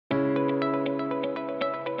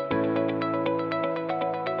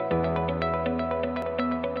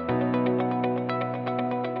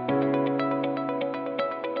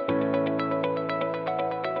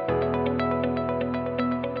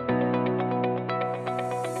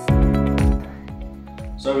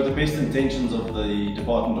So with the best intentions of the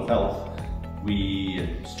Department of Health,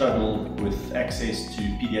 we struggle with access to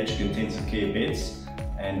pediatric intensive care beds,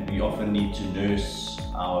 and we often need to nurse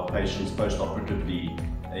our patients post-operatively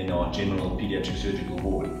in our general pediatric surgical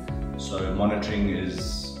ward. So monitoring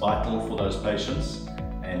is vital for those patients,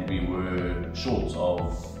 and we were short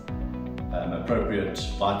of appropriate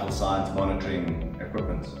vital signs monitoring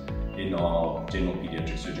equipment in our general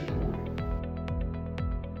pediatric surgical ward.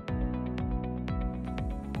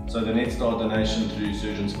 So the Netstar donation through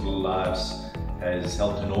Surgeonsfll Lives has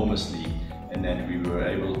helped enormously in that we were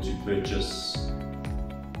able to purchase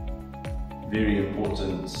very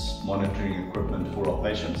important monitoring equipment for our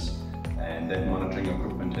patients, and that monitoring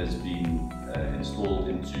equipment has been installed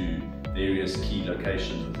into various key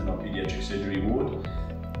locations within our pediatric surgery ward.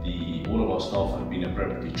 All of our staff have been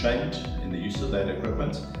appropriately trained in the use of that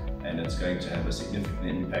equipment, and it's going to have a significant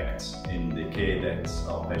impact in the care that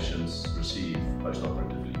our patients receive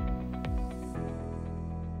post-operatively.